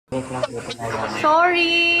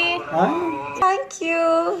Sorry. Thank you.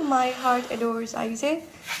 My heart adores Alizeh.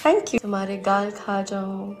 Thank you. तुम्हारे गाल खा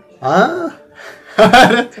जाऊं,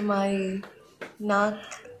 तुम्हारी नाक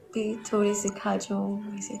भी थोड़ी सी खा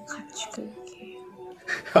जाऊं, इसे खच करके।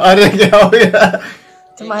 अरे क्या हो गया?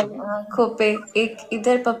 तुम्हारी आंखों पे एक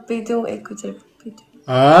इधर पप्पी दूं, एक उधर पप्पी दूं।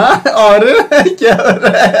 और क्या हो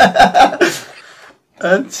रहा है?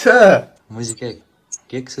 अच्छा, मुझे क्या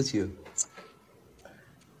केक सोचियो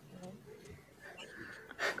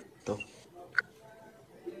तो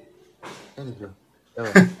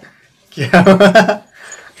क्या हुआ?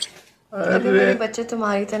 अगर मेरे बच्चे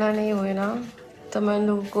तुम्हारी तरह नहीं हुए ना, तो मैं उन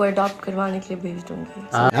लोगों को अडॉप्ट करवाने के लिए भेज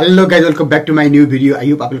दूंगी। Hello guys, welcome back to my new video. I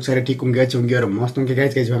hope आप लोग सारे ठीक होंगे, अच्छे होंगे और मस्त होंगे।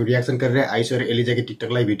 गाइस हम रिएक्शन कर रहे हैं आयुष और एलिजा की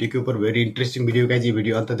टिकटॉक लाइव वीडियो के ऊपर। वेरी इंटरेस्टिंग वीडियो गाइस, ये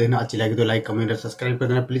वीडियो अंत देखना। अच्छी लगे तो लाइक कमेंट और सब्सक्राइब कर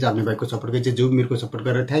देना प्लीज। आपने भाई को सपोर्ट कीजिए जो मेरे को सपोर्ट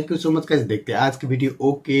कर रहे हैं। Thank you so much guys. देखते हैं आज की video.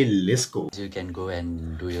 Okay let's go. You can go and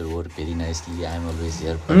do your work very nicely. I am always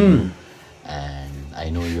here for you, and I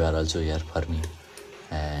know you are also here for me,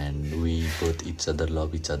 and we both each other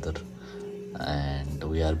love each other, and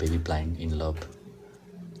we are very blind in love,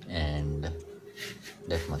 and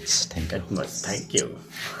that much. Thank you. That much thank you.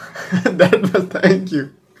 That much thank you.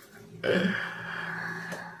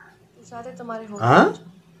 सारे तुम्हारे हो। हाँ,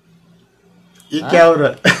 ये क्या हो रहा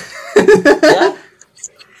है? क्या?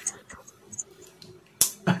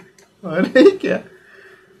 अरे क्या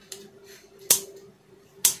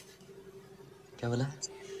क्या बोला?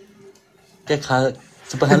 क्या खा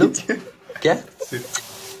चुपा खा लूं? क्या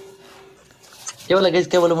क्या बोला गाइस?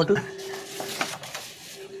 क्या बोला मोटू?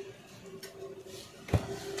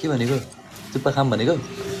 के भनेको? चुप्पा खाम भनेको?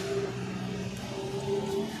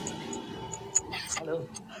 Hello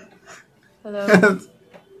hello.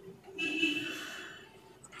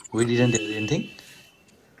 We didn't do anything.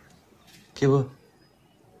 के वो?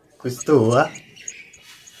 कुछ तो हुआ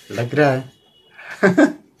लग रहा है।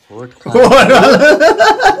 What?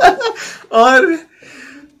 और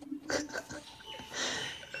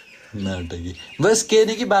नाटकी बस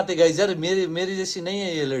कहने की बात है गाइस यार। मेरी जैसी नहीं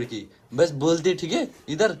है ये लड़की। बस बोलती है ठीक है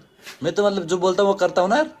इधर। मैं तो मतलब जो बोलता हूँ वो करता हूँ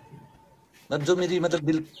ना यार। मतलब जो मेरी मतलब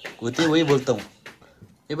दिल होती है वही बोलता हूँ।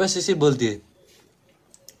 ये बस इसी बोलती है।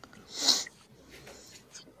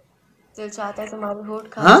 दिल चाहता है तुम्हारे होठ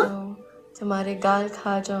खा जाऊं, तुम्हारे गाल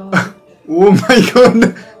खा जाऊं, ओ माय गॉड,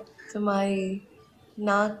 तुम्हारी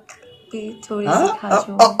नाक भी थोड़ी सी खा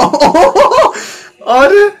जाऊं,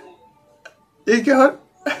 और ये क्या हो?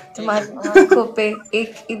 तुम्हारी आंखों पे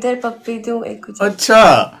एक इधर पप्पी दूं, एक उधर। अच्छा,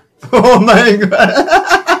 ओ माय गॉड।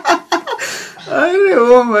 अरे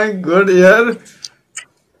ओ माय गॉड यार,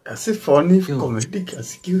 ऐसे फनी कॉमेडी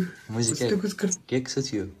कैसे क्यों? मुझे क्या कुछ कर केक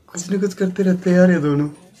सोचियो कुछ न कुछ करते रहते हैं यार ये दोनों।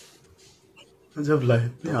 जब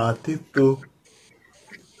लाइफ में आती तो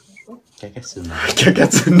क्या क्या सुनना क्या क्या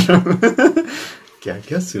सुन रहा हूँ। क्या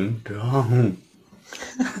क्या सुन रहा हूँ।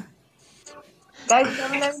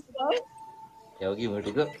 क्या होगी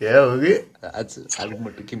मोटू को? क्या होगी? आज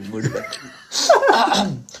मोटू की मूड पर।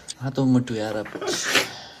 हाँ तो मोटू यार अब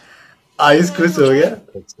आयुष खुश हो गया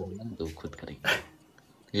तो खुद करेगी।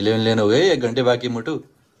 11 हो गए, 1 घंटे बाकी मोटू।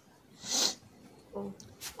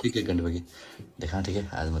 ठीक है, 1 घंटे बाकी देखा। ठीक है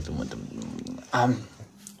आज मतलब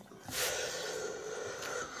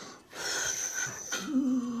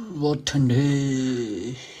बहुत ठंडे।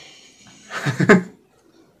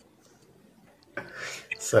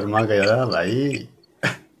 शर्मा गया भाई।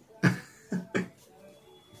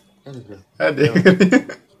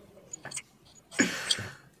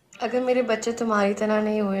 अगर मेरे बच्चे तुम्हारी तरह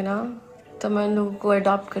नहीं हुए ना, तो मैं उन लोगों को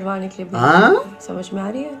अडॉप्ट करवाने के लिए भेज दूंगी। समझ में आ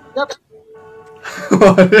रही है?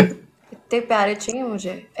 इतने प्यारे चाहिए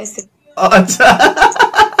मुझे ऐसे। अच्छा,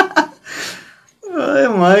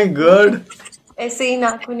 माय गॉड, ऐसे ही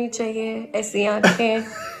नाक होनी चाहिए, ऐसी आंखें,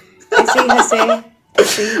 ऐसे ही हंसे,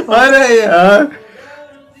 ऐसे ही अरे यार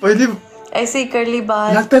पहली ऐसे ही करली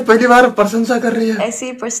बाल, लगता है पहली बार प्रशंसा कर रही है।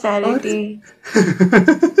 ऐसी पर्सनैलिटी,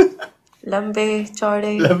 लंबे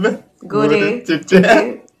चौड़े, गोरे चिट्टे।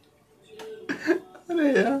 अरे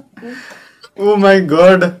यार ओ माय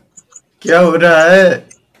गॉड, क्या हो रहा है?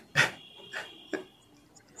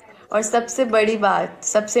 और सबसे बड़ी बात,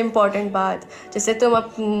 सबसे इम्पोर्टेंट बात, जैसे तुम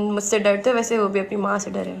मुझसे डरते हो वैसे वो भी अपनी माँ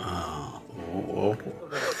से डरे।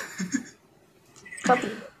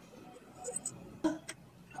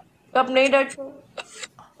 कब नहीं डरते?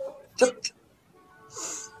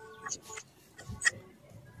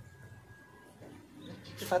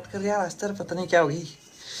 बात कर यार, आज तर पता नहीं क्या होगी।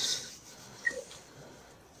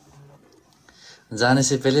 जाने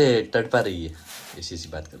से पहले तड़पा रही है ऐसी सी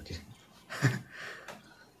बात करके।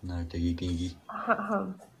 नाटकी कहीं की।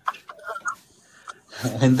 हाँ।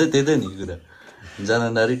 अंदर दे दे नहीं पूरा।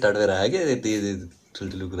 जनवरी टडवेर आयो के यति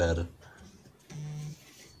ठुल्ठुलो कुराहरू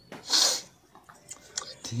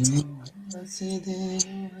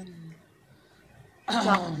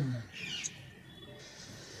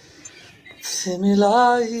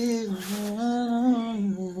तिमीलाई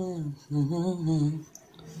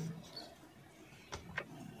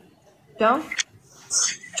क्या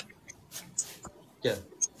क्या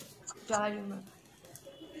जा रही हूँ मैं।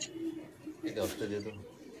 एक हफ्ते दे दो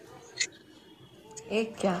एक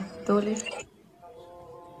क्या 2 ले।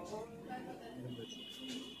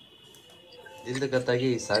 दिल तो करता है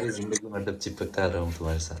कि सारी जिंदगी मतलब चिपकता रहूं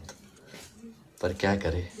तुम्हारे साथ, पर क्या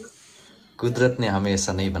करे, कुदरत ने हमें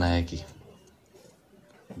ऐसा नहीं बनाया कि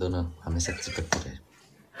दोनों हमेशा चिपकते रहे।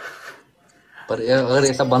 पर अगर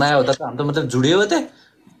ऐसा बनाया होता तो हम तो मतलब जुड़े होते।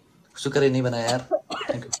 शुक्र है नहीं बनाया यार।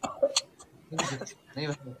 Thank you. नहीं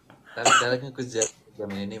बनाया कुछ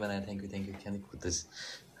मैंने नहीं बनाया। थैंक यू खुद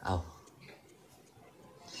आओ।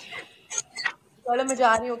 चलो मैं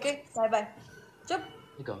जा रही हूँ। Okay bye bye. चुप।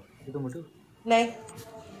 ठीक है तो मोटू नहीं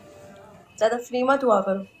ज्यादा फ्री मत हुआ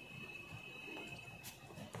करो।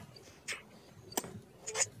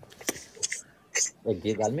 एक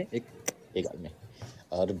ये गाल में एक गाल में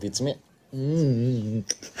और बीच में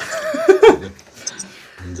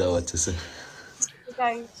जाओ अच्छे से।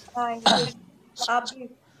 आप भी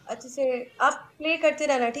अच्छे से आप प्ले करते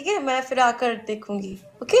रहना ठीक है। मैं फिर आकर देखूंगी।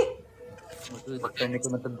 ओके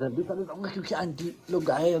मतलब जल्दी चले जाऊंगा क्योंकि आंटी लोग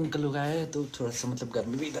आए अंकल लोग आए तो थोड़ा सा मतलब घर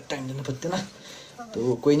में भी इधर टाइम देना पड़ता है ना।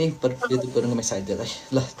 तो कोई नहीं पर ये तो करूंगा मैं शायद ज्यादा।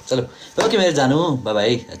 ल चलो ओके मेरे जानू बाय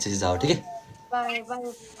बाय अच्छे से जाओ ठीक है। बाय बाय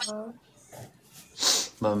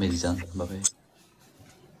बाय मेरी जान बाय बाय।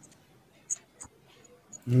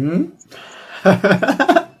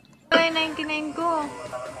 99 को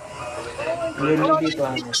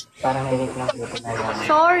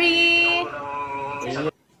सॉरी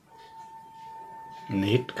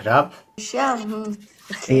नेट खराब।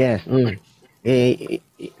 Yeah.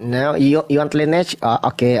 Now you want to play match?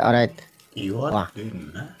 Okay, alright. You are Wah.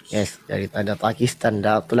 doing nice. Yes, daripada Pakistan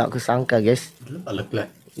dah pula aku sangka guys. अलग lah.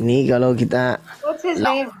 Ni kalau kita What's his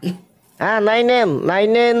name? my name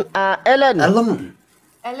Alan.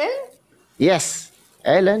 Ellen? Yes,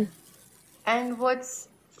 Alan. And what's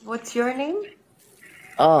your name?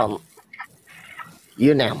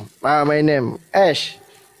 You name. My name Ash.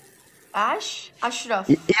 Ashraf.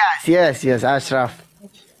 Yes, Ashraf.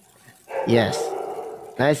 Yes.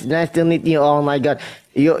 Nice to meet you. Oh my god.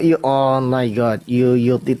 You oh my god.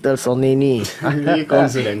 You title so nani. ये कौन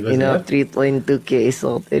सी language You know, है? 3.2k is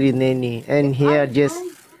so very nani. And here just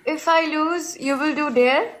If I lose, you will do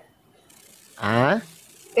dare.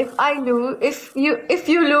 If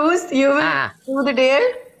you lose, you will do the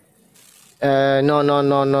dare.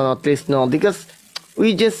 No, please no, because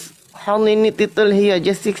we just how many title here?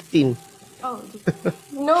 Just 16. Oh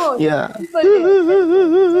no. Yeah.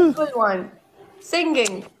 Simple one.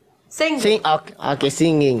 Singing. Sing. Okay,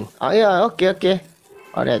 singing. Oh yeah, okay.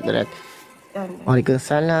 Alright. Done.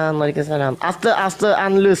 Waalaikumsalam. After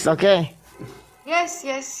unloose, okay? Yes.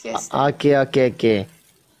 Okay.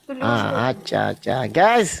 Acha.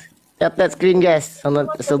 Guys, tap that screen guys.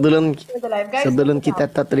 Sebelum kita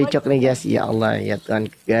tertricok nih guys. Ya Allah, ya Tuhan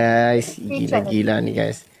guys. Gila nih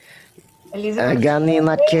guys. Gani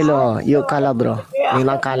nak kelo. Yuk kalah bro. Ni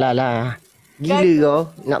nak kalah lah. Gila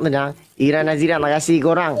kau. Nak menang. Ira Nazira nak kasih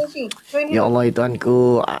korang. Ya Allah ya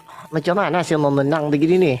Tuhanku. Macam mana saya mau menang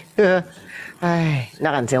begini nih?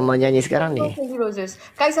 Nak kan saya mau nyanyi sekarang nih. 20 roses.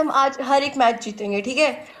 Guys हम आज हर एक match जीतेंगे ठीक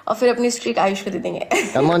है और फिर अपनी streak Ayush को दे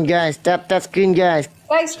देंगे. Come on guys, tap that screen guys.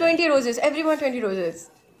 Guys 20 roses. Everyone 20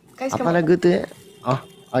 roses. Guys Apa lagu tu? Oh,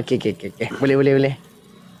 okay. Boleh.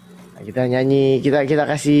 Kita nyanyi, kita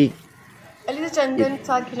kasih. Alizeh चंदन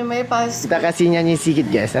साथ खेलो मेरे पास. Kita kasih nyanyi sedikit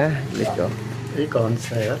guys, Let's go. ये कौन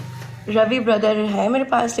सा है यार? Ravi brother है मेरे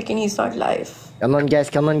पास लेकिन he is not live. Come on guys.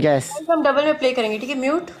 हम डबल में प्ले करेंगे ठीक है.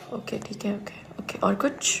 म्यूट. ओके ठीक है. ओके और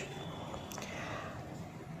कुछ.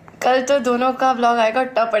 कल तो दोनों का व्लॉग आएगा.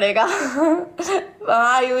 उठना पड़ेगा.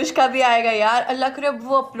 आयुष का भी आएगा यार. अल्लाह करे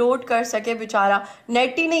वो अपलोड कर सके बेचारा.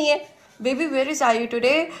 नेट ही नहीं है. बेबी वेयर इज आयु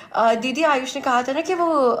टुडे. दीदी आयुष ने कहा था ना कि वो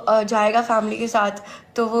जाएगा फैमिली के साथ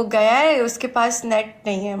तो वो गया है. उसके पास नेट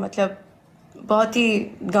नहीं है मतलब बहुत ही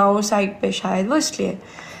गांव साइड पे शायद वो इसलिए.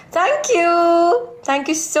 थैंक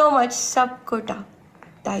यू सो मच सबको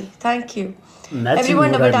ताई. Thank you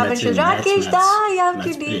everyone. Double tap and Rakesh दाई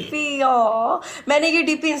आपकी डीपी. मैंने ये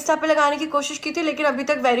डीपी इंस्टा पे लगाने की कोशिश की थी लेकिन अभी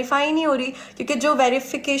तक वेरीफाई नहीं हो रही क्योंकि जो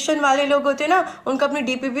वेरिफिकेशन वाले लोग होते हैं ना उनको अपनी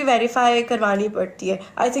डीपी भी वेरीफाई करवानी पड़ती है.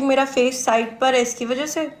 आई थिंक मेरा फेस साइड पर है इसकी वजह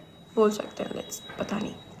से बोल सकते हैं. लेट्स पता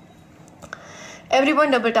नहीं.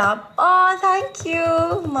 Everyone double tap. Oh, thank you.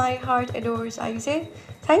 My heart adores Aayush.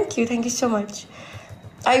 Thank you so much.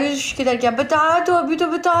 Ayush किधर क्या बता तो अभी तो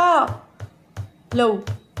बता लो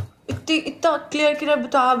इतना क्लियर क्लियर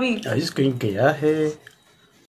बता अभी आयुष कहीं गया है